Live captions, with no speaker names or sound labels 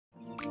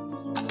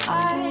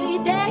I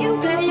dare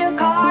you play your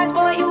cards,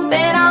 boy, you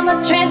bet I'm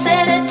a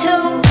trendsetter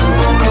too.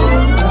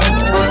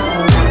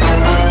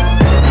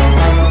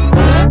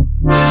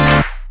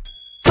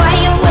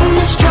 Fire when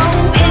the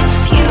strobe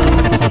hits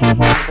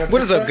you.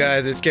 What is up,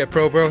 guys? It's Get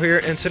Pro Bro here,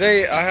 and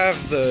today I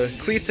have the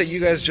cleats that you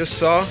guys just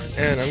saw,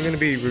 and I'm going to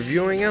be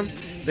reviewing them.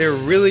 They're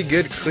really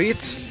good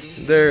cleats.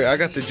 I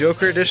got the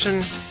Joker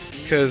edition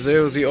because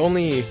it was the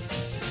only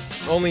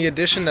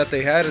edition that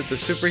they had at the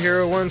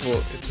superhero ones.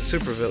 Well, it's a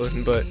super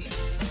villain, but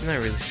he's not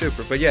really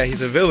super. But yeah,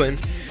 he's a villain.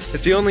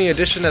 It's the only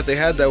edition that they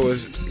had that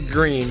was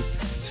green.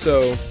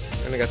 So,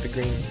 and I got the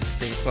green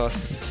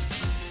cloth.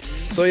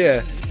 So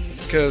yeah,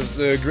 because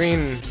the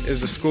green is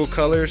the school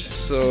colors,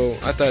 so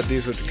I thought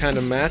these would kind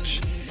of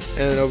match.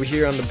 And then over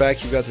here on the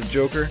back, you got the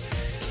Joker.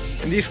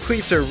 And these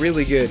cleats are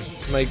really good.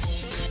 Like,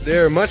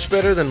 they're much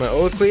better than my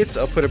old cleats.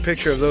 I'll put a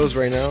picture of those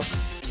right now.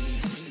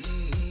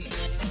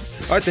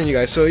 Alright then, you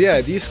guys, so yeah,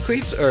 these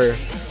cleats are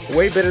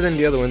way better than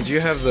the other ones. You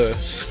have the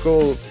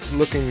skull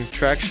looking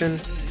traction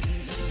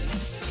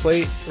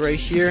plate right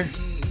here.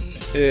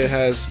 It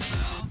has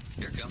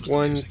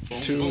 1,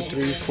 2,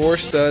 3, 4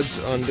 studs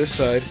on this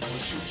side,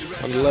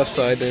 on the left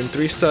side, and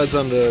 3 studs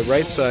on the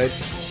right side.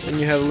 Then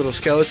you have little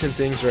skeleton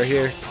things right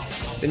here.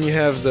 Then you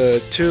have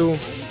the 2,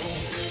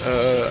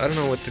 I don't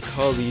know what to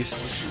call these,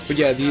 but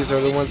yeah, these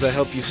are the ones that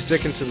help you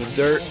stick into the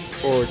dirt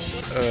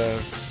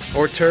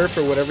or turf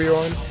or whatever you're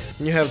on.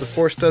 And you have the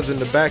 4 studs in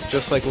the back,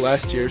 just like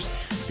last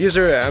year's. These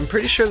are, I'm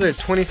pretty sure they're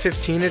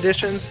 2015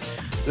 editions.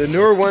 The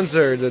newer ones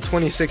are the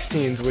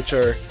 2016s, which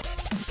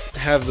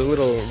have the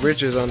little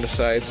ridges on the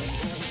sides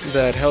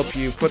that help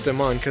you put them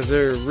on, because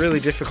they're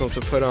really difficult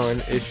to put on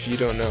if you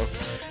don't know.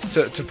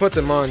 So to put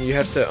them on, you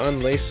have to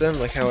unlace them,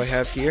 like how I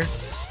have here.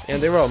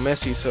 And they were all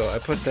messy, so I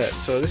put that.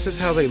 So this is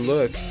how they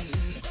look.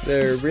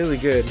 They're really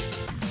good.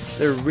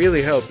 They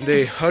really help.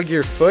 They hug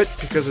your foot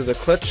because of the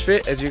clutch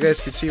fit, as you guys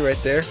can see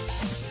right there.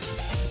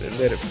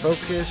 Let it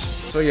focus.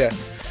 So yeah,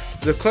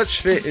 the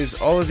clutch fit is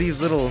all of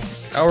these little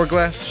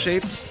hourglass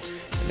shapes,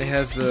 and it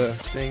has the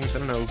things, I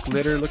don't know,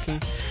 glitter looking.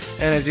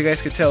 And as you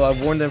guys could tell,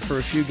 I've worn them for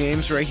a few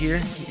games right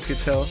here. You could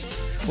tell,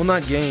 well,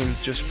 not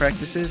games, just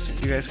practices.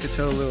 You guys could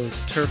tell little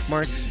turf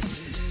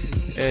marks.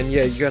 And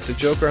yeah, you got the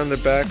Joker on the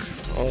back,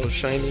 all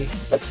shiny.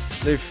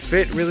 They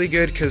fit really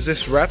good because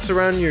this wraps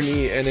around your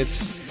knee and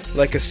it's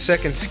like a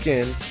second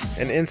skin.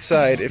 And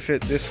inside,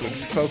 this would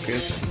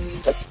focus.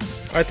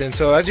 Alright then,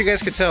 so as you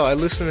guys could tell, I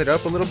loosened it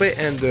up a little bit,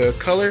 and the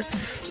color,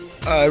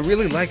 I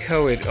really like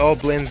how it all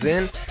blends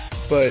in,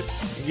 but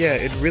yeah,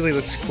 it really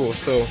looks cool.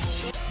 So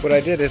what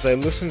I did is I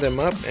loosened them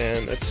up,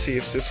 and let's see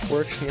if this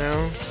works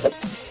now.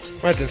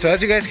 Alright then, so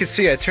as you guys can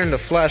see, I turned the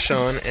flash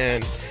on,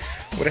 and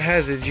what it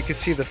has is, you can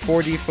see the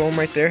 4D foam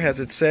right there, as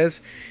it says,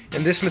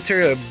 and this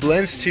material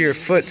blends to your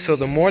foot, so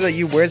the more that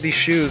you wear these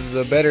shoes,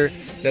 the better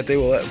that they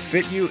will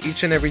fit you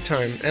each and every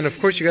time. And of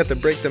course, you got to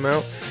break them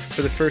out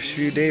for the first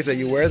few days that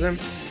you wear them,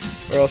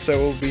 or else it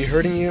will be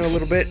hurting you a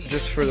little bit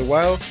just for the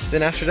while.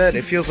 Then after that,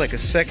 it feels like a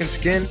second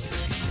skin,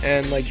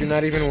 and like you're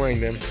not even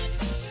wearing them.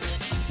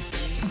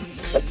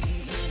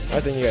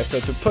 Alright then, you guys,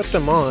 so to put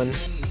them on,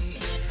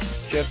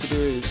 what you have to do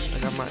is, I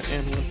got my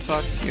M1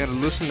 socks, you gotta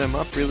loosen them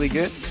up really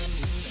good.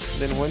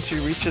 Then once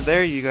you reach it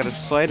there, you gotta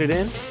slide it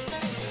in,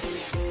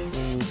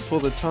 and pull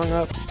the tongue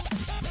up.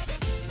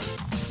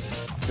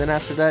 Then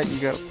after that, you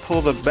gotta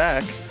pull the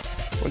back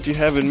once you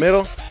have it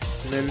middle,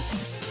 and then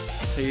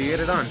so you get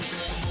it on.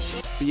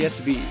 But you have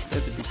to be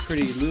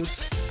pretty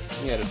loose.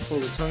 You gotta pull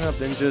the tongue up,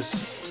 then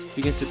just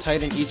begin to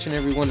tighten each and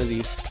every one of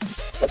these.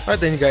 Alright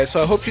then, you guys,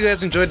 so I hope you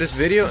guys enjoyed this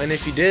video, and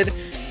if you did,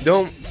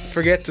 don't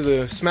forget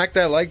to smack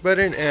that like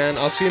button, and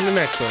I'll see you in the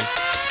next one.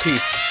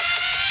 Peace.